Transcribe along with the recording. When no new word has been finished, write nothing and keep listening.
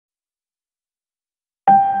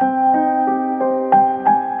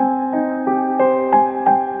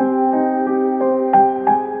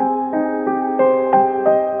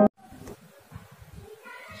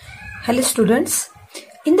Hello students,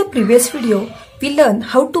 in the previous video we learned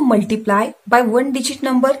how to multiply by one digit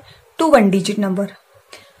number to one digit number.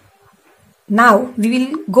 Now we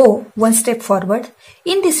will go one step forward.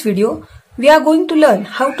 In this video we are going to learn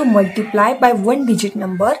how to multiply by one digit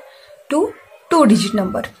number to two digit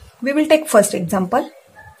number. We will take first example.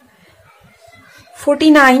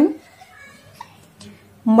 49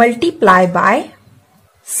 multiply by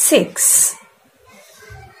 6.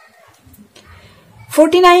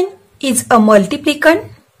 49 is a multiplicand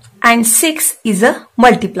and 6 is a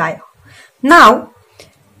multiplier. Now,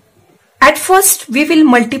 at first we will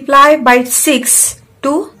multiply by 6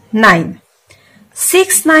 to 9.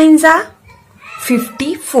 6 nines are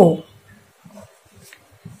 54.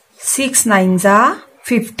 6 nines are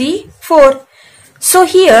 54. So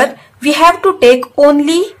here we have to take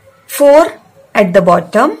only 4 at the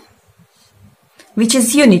bottom, which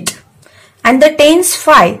is unit, and the tens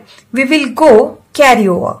 5 we will go carry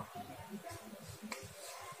over.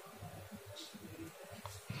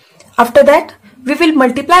 After that, we will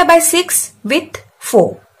multiply by 6 with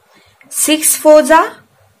 4. 6 fours are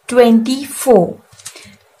 24.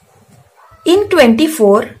 In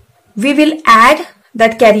 24, we will add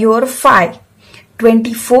that carryover 5.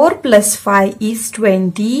 24 plus 5 is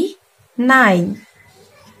 29.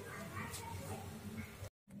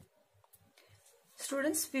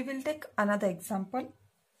 Students, we will take another example.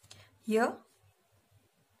 Here,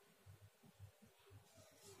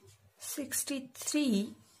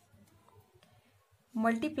 63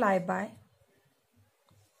 multiply by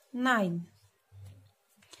 9.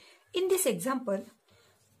 In this example,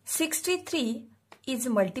 63 is a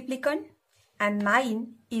multiplicand and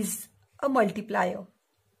 9 is a multiplier.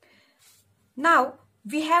 Now,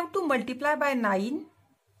 we have to multiply by 9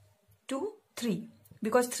 to 3.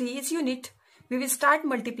 Because 3 is unit, we will start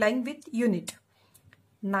multiplying with unit.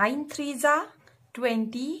 9 threes are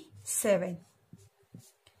 27.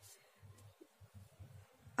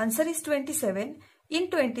 Answer is 27. In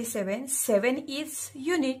 27, 7 is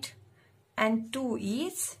unit and 2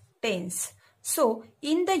 is tens. So,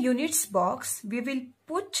 in the units box, we will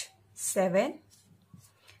put 7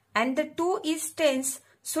 and the 2 is tens.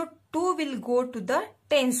 So, 2 will go to the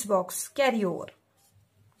tens box, carry over.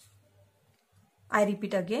 I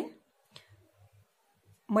repeat again.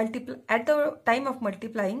 At the time of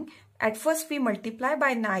multiplying, at first we multiply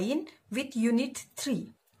by 9 with unit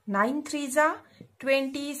 3. 9 threes are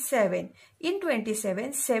 27. In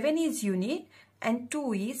 27, 7 is unit and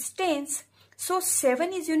 2 is tens. So,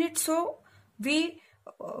 7 is unit, so we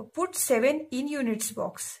put 7 in units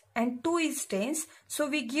box and 2 is tens. So,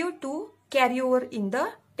 we give 2 carry over in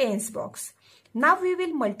the tens box. Now, we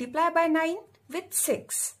will multiply by 9 with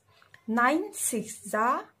 6. 9 6s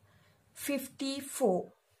are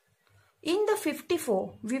 54. In the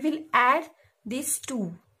 54, we will add these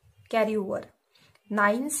 2 carry over.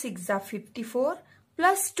 9 6 are 54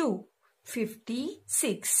 plus 2,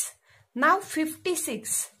 56. Now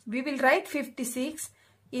 56, we will write 56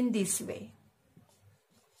 in this way.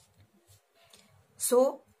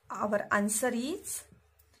 So our answer is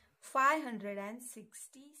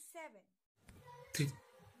 567.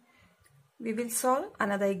 We will solve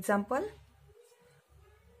another example.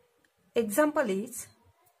 Example is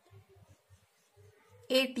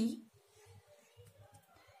 80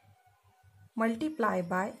 multiply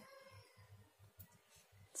by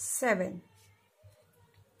 7.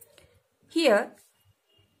 Here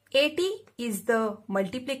 80 is the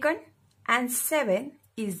multiplicand and 7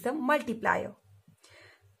 is the multiplier.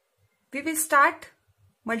 We will start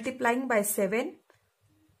multiplying by 7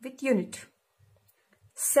 with unit.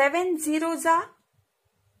 7 zeros are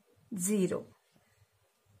 0.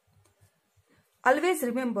 Always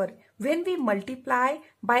remember, when we multiply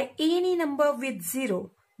by any number with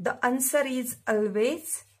 0, the answer is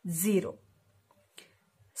always 0.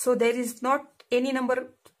 So there is not any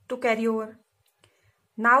number to carry over.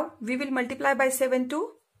 Now we will multiply by 7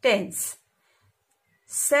 to tens.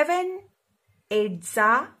 7 8s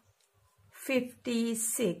are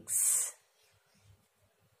 56.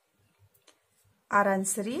 Our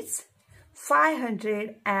answer is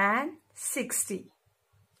 560.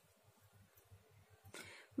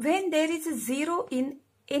 When there is a 0 in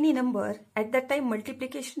any number, at that time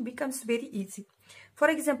multiplication becomes very easy. For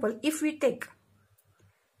example, if we take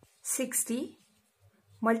 60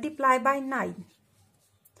 multiply by 9.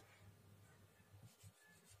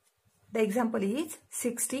 The example is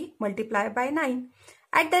 60 multiply by 9.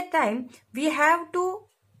 At that time, we have to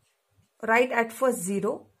write at first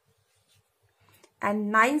 0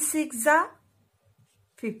 and 9 6 are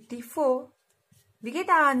 54. We get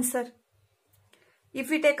our answer. If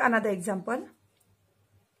we take another example,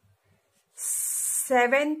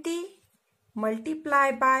 70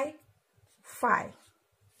 multiply by 5.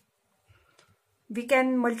 We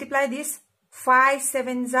can multiply this. 5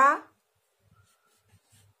 sevens are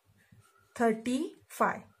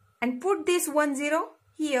 35 and put this 10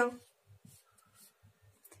 here.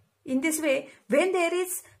 In this way, when there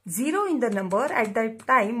is 0 in the number, at that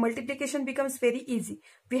time multiplication becomes very easy.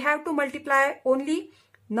 We have to multiply only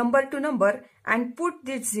number to number and put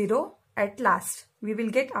this 0 at last. We will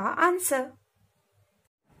get our answer.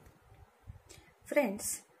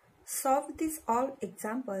 Friends, solve these all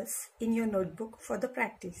examples in your notebook for the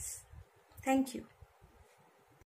practice. Thank you.